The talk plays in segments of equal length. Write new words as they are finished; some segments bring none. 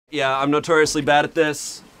Yeah, I'm notoriously bad at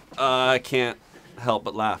this. I can't help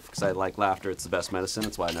but laugh because I like laughter. It's the best medicine.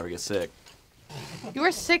 That's why I never get sick. You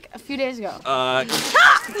were sick a few days ago.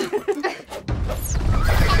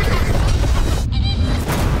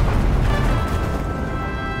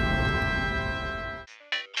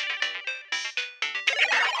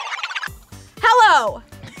 Hello!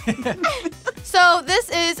 So this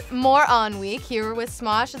is More On Week here with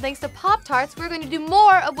Smosh, and thanks to Pop-Tarts, we're going to do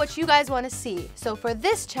more of what you guys want to see. So for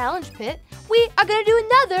this challenge pit, we are going to do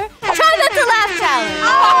another Try Not to Laugh challenge.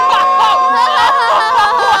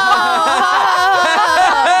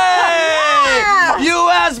 Hey! You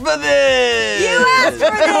asked for this! You asked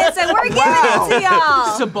for this, and we're giving it to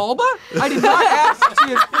y'all. Sebulba? I did not ask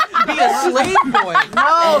to be a slave boy.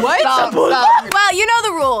 No, what? Stop. Well, you know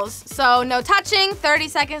the rules. So no touching, 30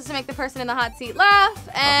 seconds to make the person in the hot seat laugh,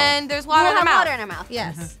 and there's water in our mouth. Water in our mouth.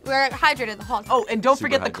 Yes, we're hydrated the whole time. Oh, and don't Super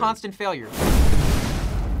forget the hydrated. constant failure.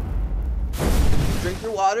 Drink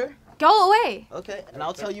your water. Go away. Okay, and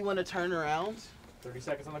I'll tell you when to turn around. 30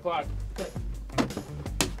 seconds on the clock.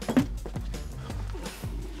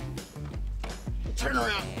 Turn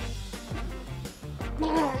around.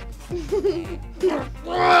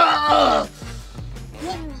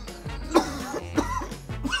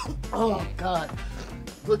 Oh God!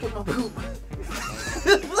 Look at my poop.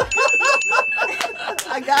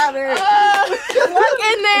 I got her. Look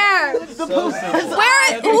in there. The poop. Where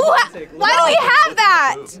is? Why do we have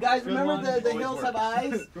that? You guys remember the hills have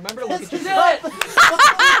eyes? Remember to look at your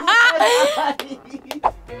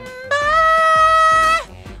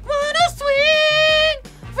Wanna swing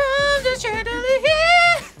from the chair to the hill.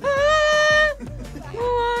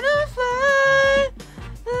 Wanna fly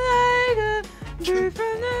like a bird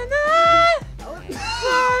from the night.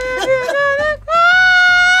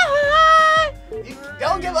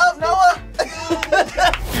 Don't give up, Noah.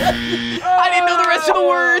 I didn't know the rest of the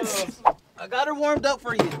words. I got her warmed up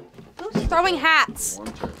for you. Throwing hats.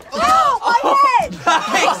 Oh, my head!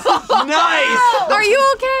 Nice! Are you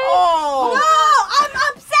okay? Oh. No, I'm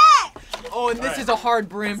upset. Oh, and this is a hard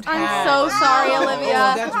brimmed I'm hat. so sorry, Oh,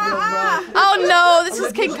 Olivia. that's real rough. Oh no, this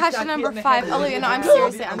is concussion number 5. Olivia, no, I'm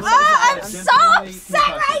seriously, I'm so I'm sorry. so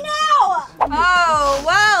upset right now. Oh,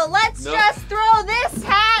 well, let's just throw this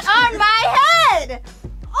hat on my head.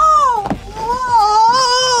 Oh,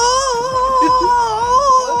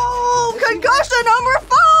 concussion number 5.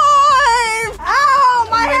 Ow,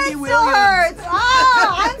 my head Wendy still Williams. hurts. Oh,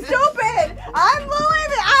 I'm stupid. I'm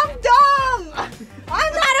Olivia. I'm dumb.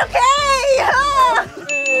 I'm not okay.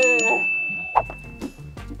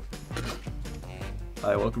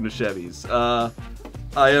 Hi, welcome to Chevy's. I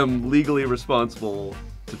am legally responsible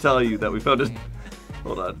to tell you that we found a...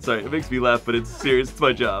 Hold on, sorry, it makes me laugh, but it's serious, it's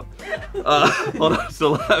my job. Hold on, I'm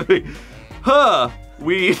still laughing.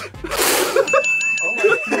 Weed.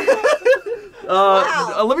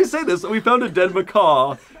 Let me say this, we found a dead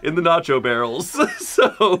macaw in the nacho barrels,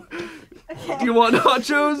 so... Do you want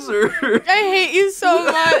nachos, or...? I hate you so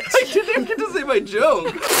much. I didn't even get to say my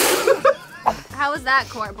joke. How was that,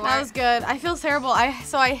 Court Boy? That was good. I feel terrible. I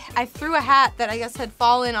threw a hat that I guess had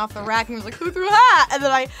fallen off the rack and was like, who threw a hat? And then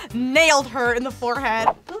I nailed her in the forehead.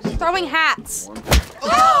 Throwing hats.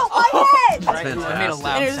 Oh, my head! Right, I made a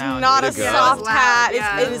loud And it is sound. not a Way to go. soft Loud, hat.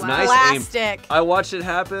 yeah, It is Nice plastic. I watched it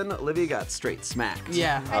happen. Olivia got straight smacked.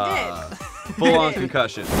 Yeah. I did. Full-on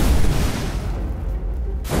concussion.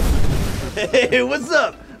 Hey, what's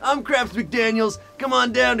up? I'm Craps McDaniels. Come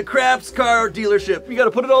on down to Craps Car Dealership. You gotta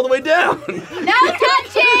put it all the way down. No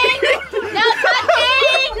touching! No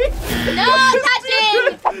touching! No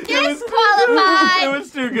touching! Disqualified! It was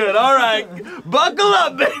too good. All right, buckle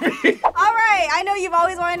up, baby. All right, I know you've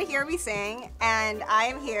always wanted to hear me sing, and I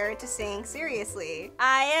am here to sing seriously.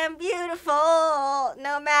 I am beautiful,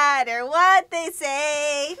 no matter what they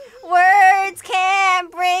say. Words can't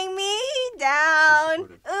bring me down.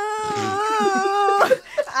 Ooh,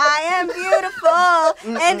 I am beautiful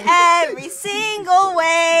in every single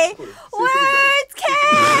way. Words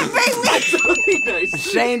can't bring me. Nice.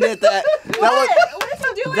 Shane did that. What is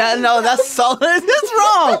he doing? No, that's solid. That's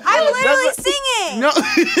wrong. I'm literally singing. No.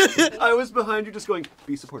 I was behind you just going,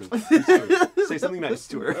 be supportive. Be supportive. Say something nice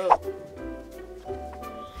to her.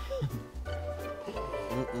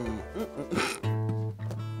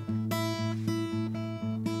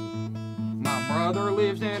 My brother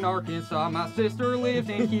lives in Arkansas, my sister lives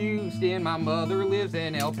in Houston, my mother lives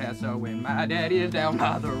in El Paso, and my dad is down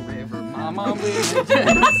by the river. My mom lives in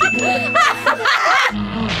Tennessee.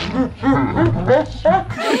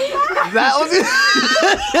 That was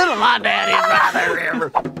my daddy's by the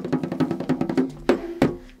river.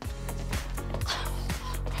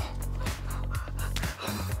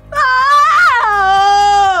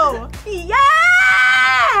 Oh!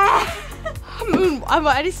 Come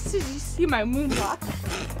on, did you see my moonwalk?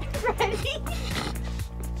 Ready?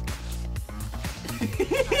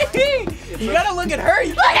 You gotta look at her.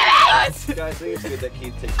 Look at me! Guys, I think it's good that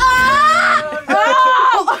Keith takes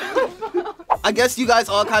I guess you guys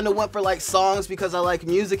all kind of went for like songs because I like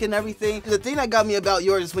music and everything. The thing that got me about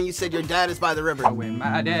yours is when you said your dad is by the river. When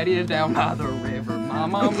my daddy is down by the river, my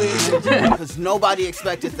mom lives in Tennessee. Because nobody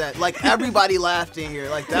expected that. Like everybody laughed in here.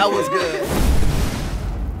 Like that was good.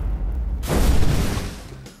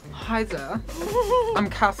 Hi there. I'm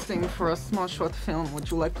casting for a small short film. Would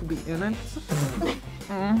you like to be in it?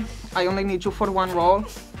 I only need you for one role,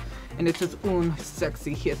 and it is un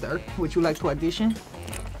sexy hitter. Would you like to audition?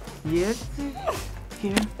 Yes.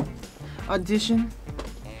 Here. Audition.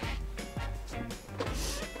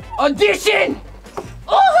 Audition!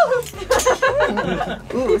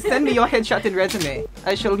 Ooh, send me your headshot and resume.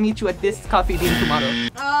 I shall meet you at this coffee bean tomorrow.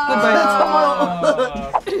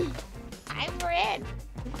 Goodbye. I'm red.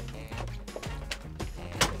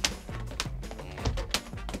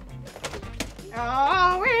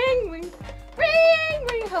 Oh, ring, ring, ring,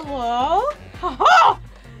 ring. Hello? Oh!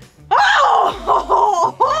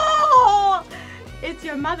 Oh! It's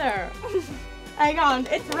your mother. Hang on,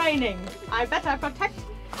 it's raining. I better protect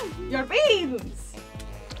your beans.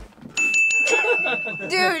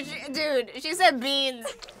 Dude, she said beans.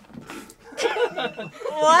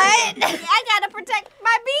 What? I gotta protect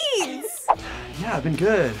my beans. Yeah, I've been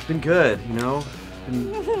good. It's been good, you know?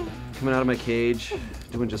 Been coming out of my cage,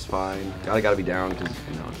 doing just fine. Gotta be down because,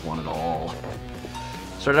 you know, I want it all.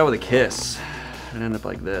 Started out with a kiss. It ended up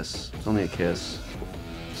like this. It's only a kiss.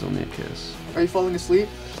 It's only a kiss. Are you falling asleep?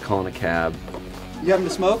 Just calling a cab. You having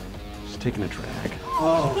to smoke? Just taking a drag.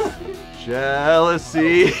 Oh.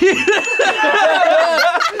 Jealousy.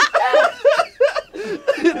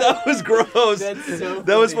 That was gross. That's so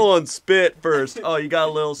that was funny. full on spit first. Oh, you got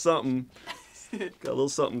a little something. Got a little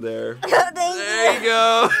something there. There you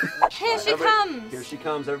go. Here she comes. Here she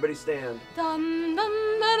comes. Everybody stand. Dum dum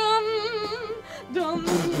da dum, dum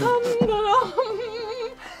dum da dum,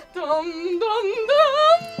 dum dum dum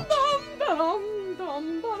dum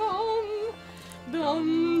dum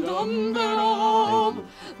dum da dum,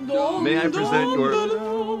 dum. May I present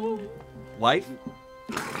your wife?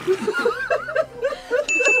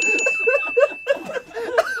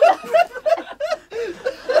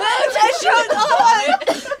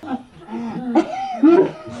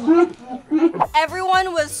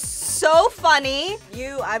 Everyone was so funny.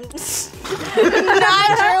 I'm not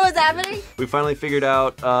sure what's happening. We finally figured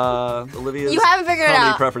out Olivia's You haven't figured it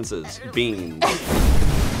comedy out. preferences. Beans.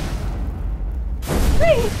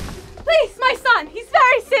 Please, my son, he's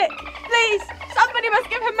very sick. Please, somebody must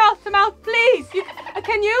give him mouth to mouth, please.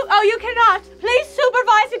 Can you? Oh, you cannot. Please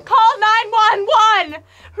supervise and call 911.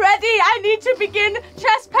 Ready, I need to begin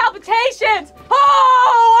chest palpitations.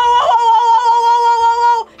 Oh,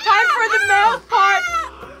 time for the mouth part.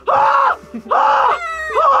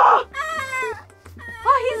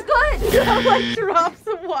 Oh, he's good. Like drops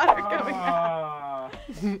of water coming out.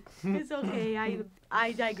 It's okay,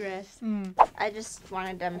 I digress. I just want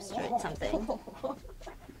to demonstrate something.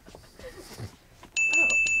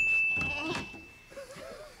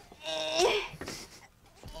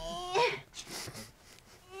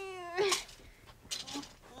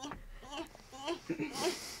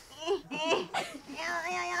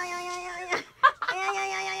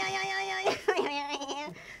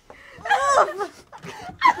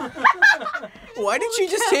 Why did you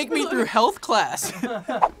just take me through health class?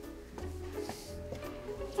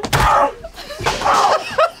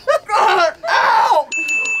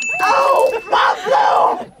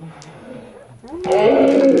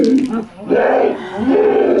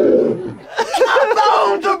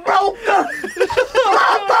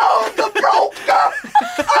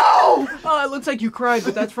 Oh, it looks like you cried,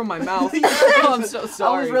 but that's from my mouth. Oh, I'm so I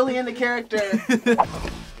sorry. was really into character.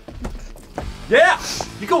 Yeah!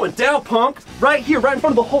 You're going down, punk! Right here, right in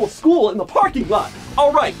front of the whole school in the parking lot!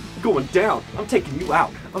 Alright, you're going down. I'm taking you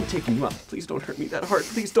out. I'm taking you out. Please don't hurt me that hard.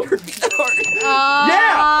 Please don't hurt me that hard.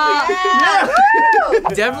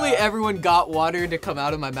 Yeah! Definitely everyone got water to come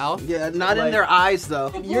out of my mouth. Yeah, not in their eyes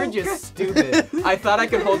though. You're just stupid. I thought I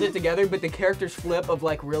could hold it together, but the character's flip of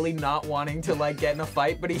like really not wanting to like get in a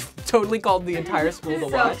fight, but he totally called the entire school to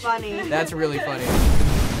watch. So funny. That's really funny.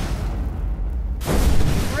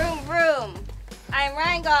 Vroom vroom. I'm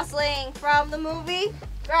Ryan Gosling from the movie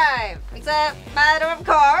Drive, except I don't have a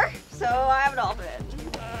car, so I have a dolphin.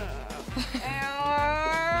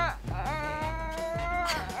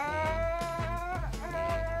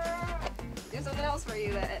 Do something else for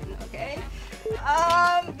you then, okay?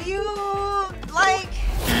 You like?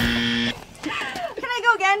 Can I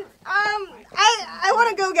go again? I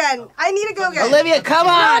go again. I need to go again. Olivia, come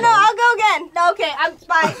on! No, I'll go again. No, okay,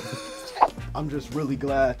 bye. I'm just really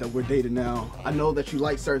glad that we're dating now. I know that you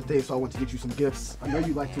like certain things, so I want to get you some gifts. I know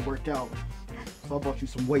you like to work out, so I bought you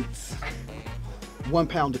some weights. 1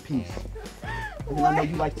 pound a piece. And then I know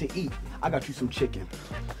you like to eat. I got you some chicken.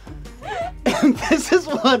 And this is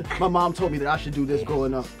what my mom told me that I should do this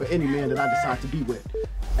growing up for any man that I decide to be with.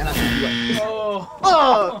 And I should be like,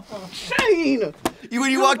 oh, Shane!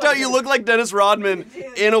 When you walked out, you looked like Dennis Rodman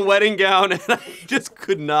in a wedding gown, and I just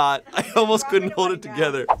could not. I almost couldn't hold it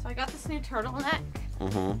together. So I got this new turtleneck,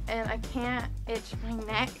 and I can't itch my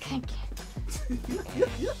neck. I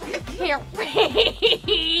can't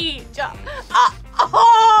reach.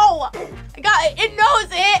 Oh! I got it. It knows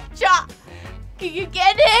it. Can you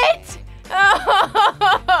get it?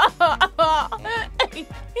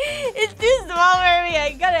 It's too small for me.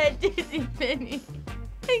 I got a Disney penny.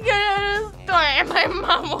 I got it at a store and my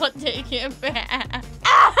mom will take it back.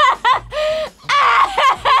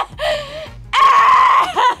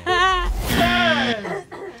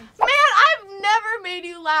 Man, I've never made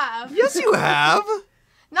you laugh. Yes, you have.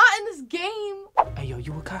 Not in this game. Hey, yo,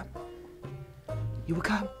 you a cop? You a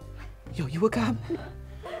cop? Yo, you a cop?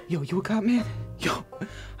 Yo, you a cop, man? Yo,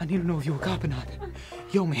 I need to know if you a cop or not.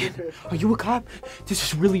 Yo, man, are you a cop? This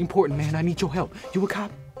is really important, man. I need your help. You a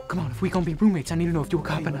cop? Come on, if we gonna be roommates, I need to know if you a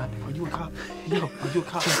cop or not. Are you a cop? Yo, are you a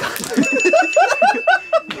cop?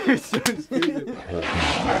 You're so stupid.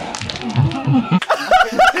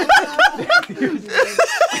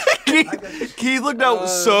 Keith looked out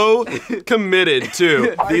so committed,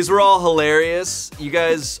 too. These were all hilarious. You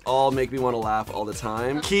guys all make me want to laugh all the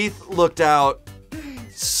time. Keith looked out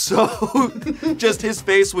so, just his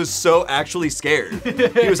face was so actually scared.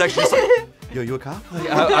 He was actually just like, yo, you a cop?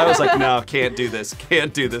 I was like, no, can't do this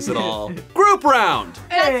at all. Group round.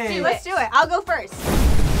 Let's do it. I'll go first.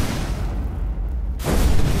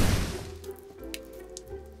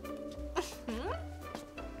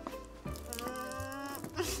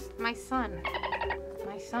 My son.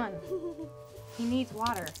 He needs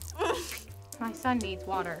water. My son needs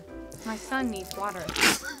water. My son needs water.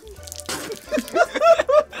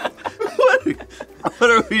 What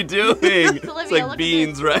are we doing? It's Olivia, like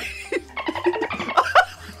beans, right?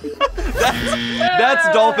 that's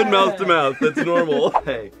dolphin mouth to mouth. That's normal.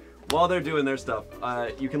 Hey, while they're doing their stuff,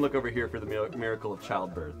 you can look over here for the miracle of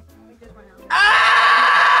childbirth.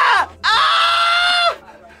 Ah! Ah!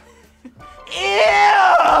 Ew!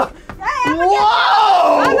 Hey,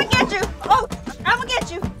 Whoa! I'm gonna get you. Oh, I'm gonna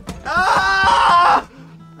get you. Ah!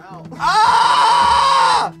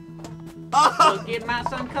 Ah! Look at my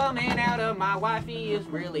son coming out of my wife. He is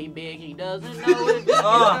really big. He doesn't know if it's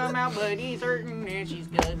gonna come out, but he's hurting and she's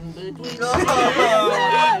cutting between.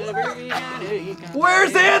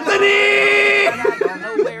 Where's Anthony?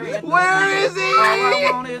 Where is he? All I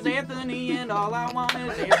want is Anthony, and all I want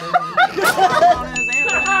is Anthony. All I want is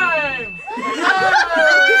Anthony.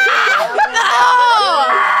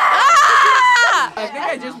 I think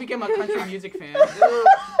I just became a country music fan. I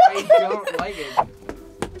don't like it.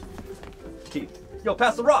 Keith, yo,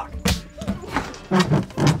 pass the rock.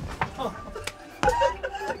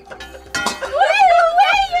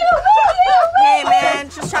 Hey man,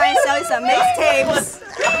 just trying to sell you some mixtapes. Just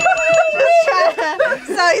trying to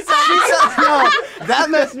sell you some. No, that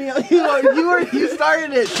messed me up. You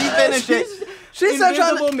started it. She finished it. She's so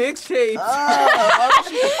trying to. Mixtapes.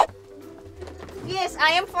 Yes, I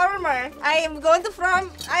am farmer. I am going to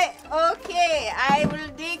farm. I will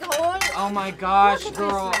dig holes. Oh my gosh, Look at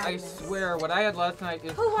girl, this I swear, what I had last night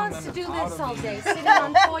is Who wants to coming do out this of all me. day? Sitting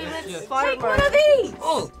on toilets? Yes. Take one of these.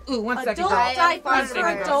 Oh, ooh, one second, Adult girl. I am diapers farmer. for Girl,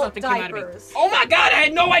 adult something came out of me. diapers. Oh my god, I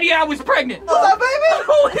had no idea I was pregnant. What's up, baby?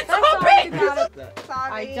 Oh, it's That's so all big. you got it.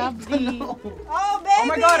 Sorry. I dumped these. Oh baby. Oh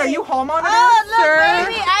my god, are you home on it, Oh look, sir?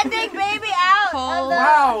 baby! I take baby out. Cold.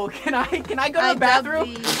 Wow, can I go to the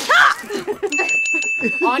bathroom?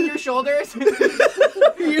 On your shoulders?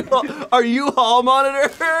 Are you hall monitor?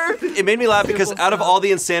 It made me laugh because out of all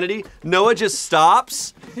the insanity, Noah just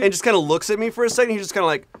stops and just kind of looks at me for a second. He's just kind of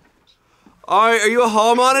like, all right, are you a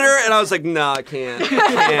hall monitor? And I was like, nah, I can't.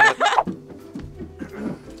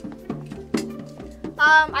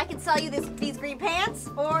 I can sell you these green pants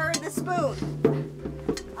or the spoon.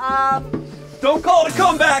 Don't call it a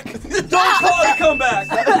comeback. Don't call it a comeback.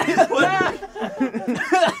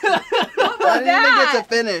 I didn't even get to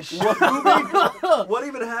finish. What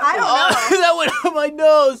even happened? I don't know. That went on my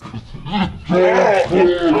nose.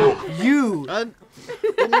 You.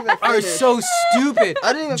 Didn't even are finish. so stupid.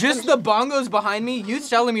 I didn't even Just the bongos behind me, you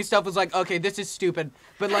telling me stuff was like, okay, this is stupid.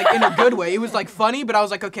 But like in a good way. It was like funny, but I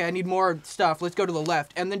was like, okay, I need more stuff. Let's go to the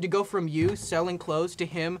left. And then to go from you selling clothes to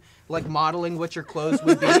him like modeling what your clothes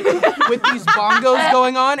would be with these bongos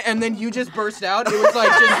going on, and then you just burst out. It was like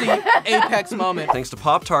just the apex moment. Thanks to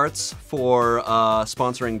Pop-Tarts for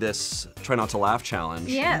sponsoring this Try Not to Laugh challenge.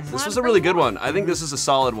 Yes. This was a really good one. I think this is a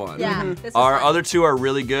solid one. Yeah. This was Our fun. other two are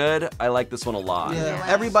really good. I like this one a lot. Yeah,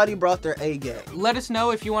 everybody brought their A game. Let us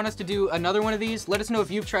know if you want us to do another one of these. Let us know if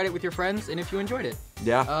you've tried it with your friends and if you enjoyed it.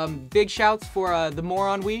 Yeah. Big shouts for the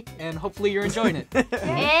Moron Week, and hopefully you're enjoying it.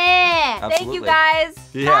 Yeah. Thank you Absolutely. guys.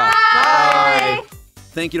 Yeah. Bye.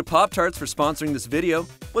 Thank you to Pop-Tarts for sponsoring this video.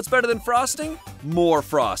 What's better than frosting? More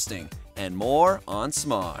frosting. And more on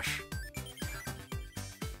Smosh.